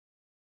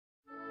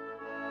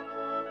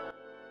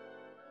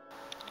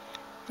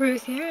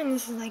Ruth here, and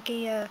this is like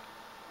a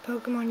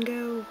Pokemon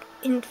Go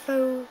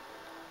info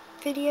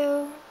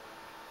video.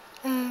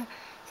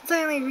 Since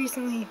I only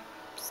recently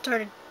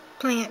started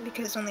playing it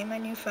because only my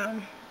new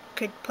phone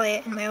could play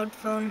it and my old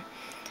phone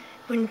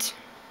wouldn't.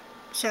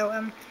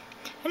 So,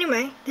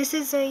 anyway, this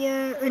is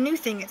a new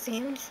thing, it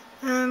seems.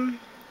 The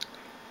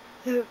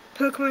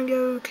Pokemon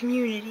Go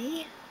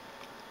community.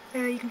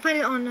 You can find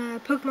it on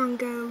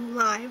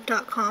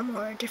PokemonGoLive.com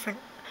or a different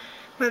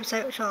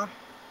website, which I'll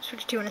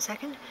switch to in a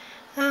second.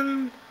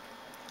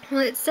 Well,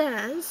 it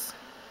says,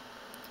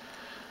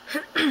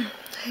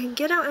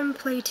 get out and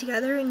play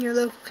together in your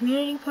local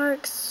community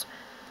parks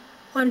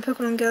on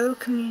Pokemon Go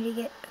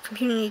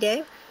Community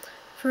Day.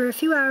 For a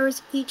few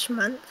hours each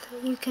month,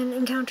 you can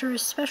encounter a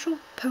special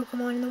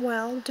Pokemon in the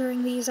wild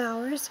during these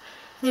hours,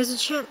 and there's a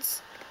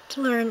chance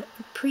to learn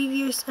a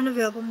previous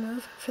unavailable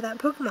move for that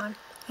Pokemon,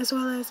 as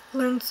well as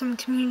earn some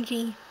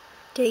Community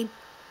Day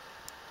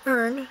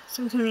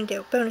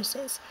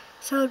bonuses.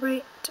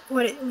 Celebrate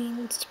what it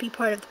means to be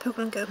part of the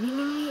Pokemon Go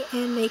community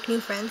and make new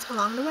friends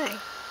along the way.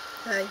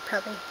 You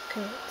probably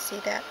couldn't see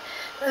that.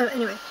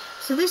 Anyway,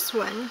 so this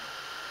one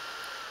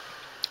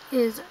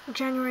is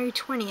January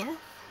 20th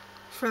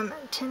from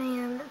 10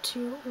 a.m.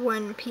 to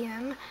 1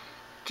 p.m.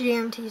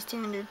 GMT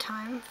Standard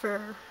Time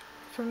for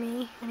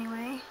me,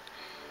 anyway.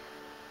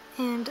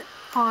 And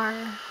our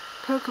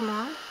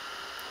Pokemon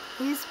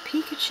is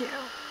Pikachu.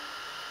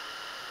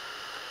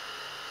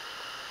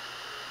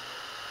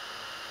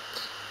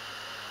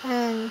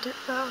 And,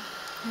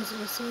 as you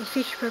can see,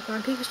 featured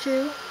Pokemon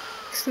Pikachu.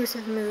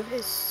 Exclusive move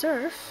is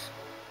Surf.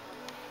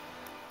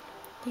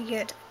 You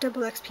get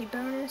double XP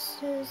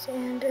bonuses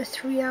and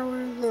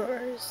 3-hour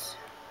lures.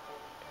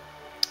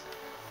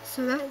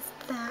 So that's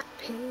that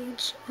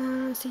page.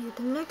 Let's see,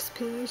 the next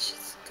page,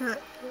 it's got,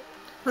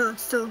 well,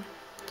 it's still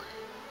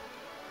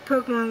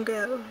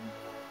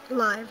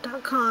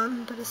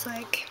PokemonGoLive.com, but it's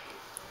like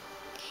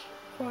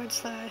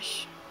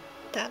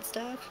 / that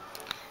stuff.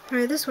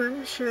 Alright, this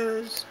one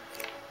shows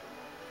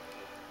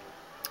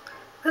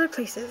other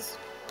places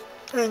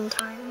and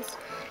times.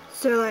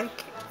 So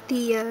like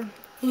the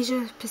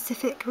Asia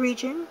Pacific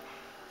region,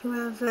 you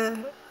have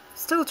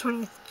still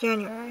 20th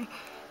January,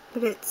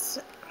 but it's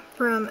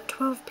from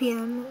 12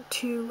 p.m.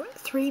 to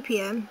 3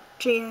 p.m.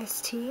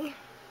 JST.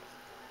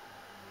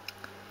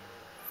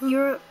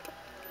 Europe,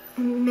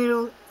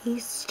 Middle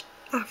East,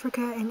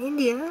 Africa, and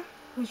India,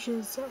 which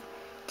is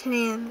 10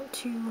 a.m.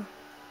 to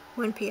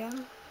 1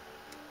 p.m.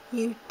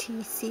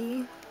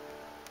 UTC.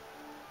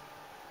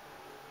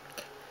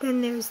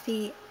 Then there's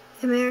the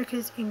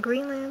Americas and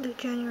Greenland,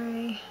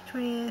 January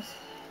 20th,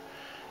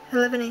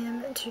 11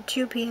 a.m. to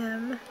 2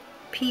 p.m.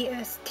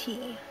 PST.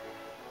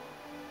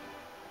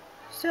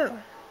 So,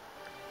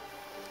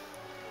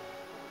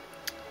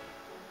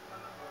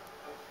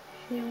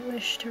 if you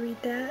wish to read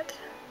that,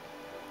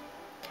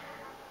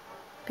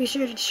 be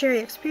sure to share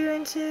your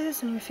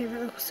experiences on your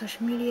favorite local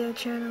social media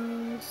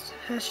channels.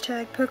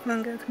 Hashtag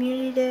Pokemon Go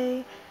Community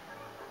Day.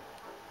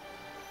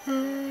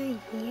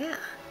 Yeah.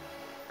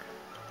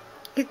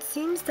 It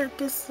seems that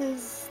this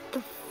is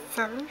the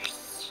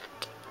first.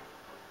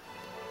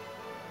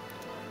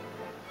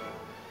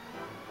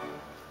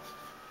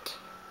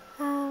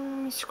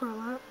 Let me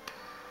scroll up.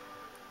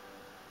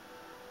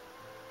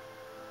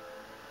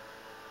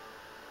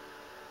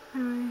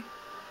 Anyway.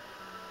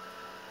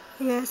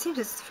 Yeah, it seems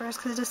it's the first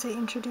because it does say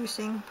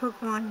introducing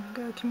Pokemon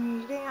Go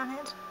Community Day on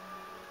it.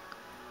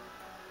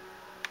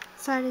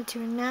 Decided to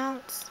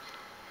announce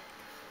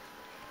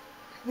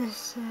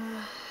this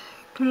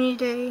Community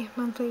Day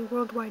monthly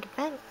worldwide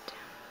event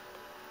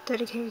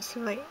dedicated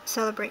to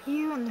celebrate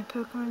you and the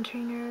Pokemon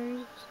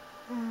trainers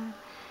in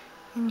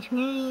the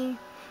community,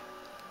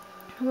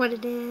 what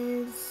it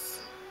is.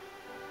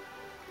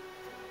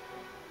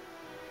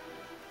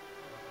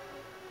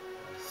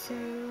 So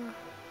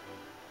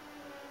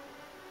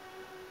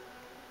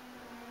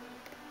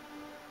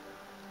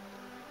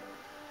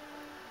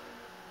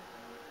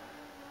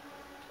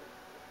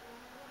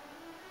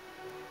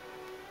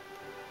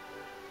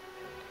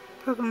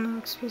Pokemon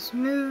exclusive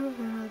move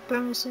and other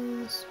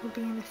bonuses will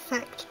be in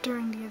effect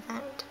during the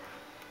event,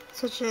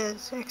 such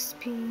as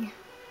XP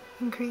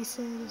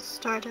increases,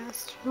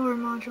 Stardust, lure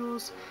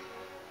modules.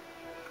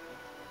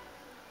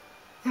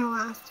 It will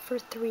last for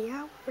 3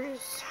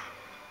 hours.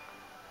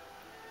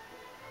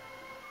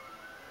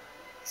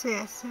 So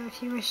yeah, so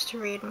if you wish to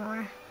read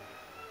more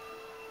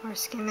or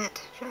skim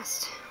it,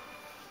 just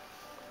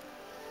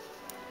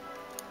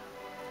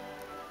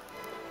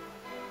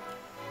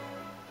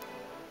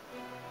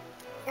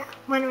yeah.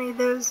 Well, anyway,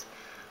 those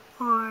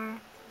are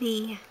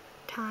the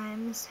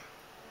times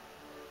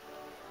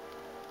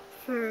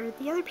for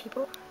the other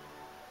people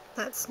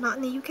that's not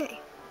in the UK,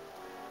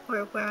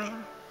 or where I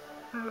am,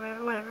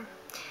 or whatever.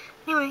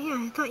 Anyway,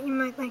 yeah, I thought you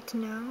might like to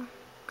know,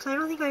 because I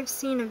don't think I've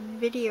seen a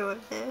video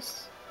of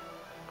this.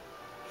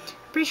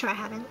 I'm pretty sure I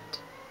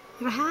haven't.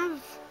 If I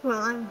have,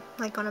 well, I'm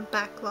like on a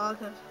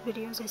backlog of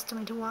videos I still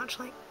need to watch,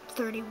 like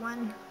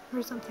 31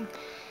 or something.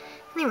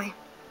 Anyway,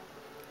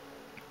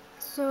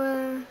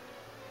 so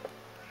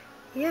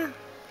yeah,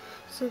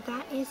 so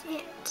that is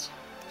it.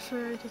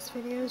 for this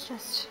video.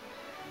 Just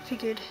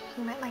figured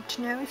you might like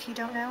to know if you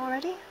don't know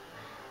already.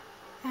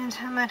 And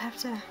I might have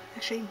to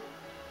actually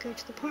go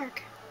to the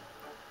park.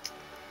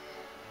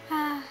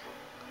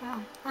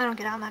 Well, I don't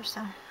get out much,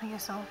 so I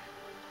guess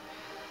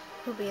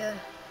it'll be a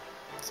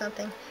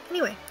something.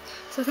 Anyway,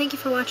 so thank you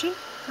for watching.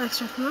 Like,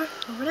 for more.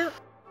 Over and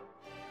out.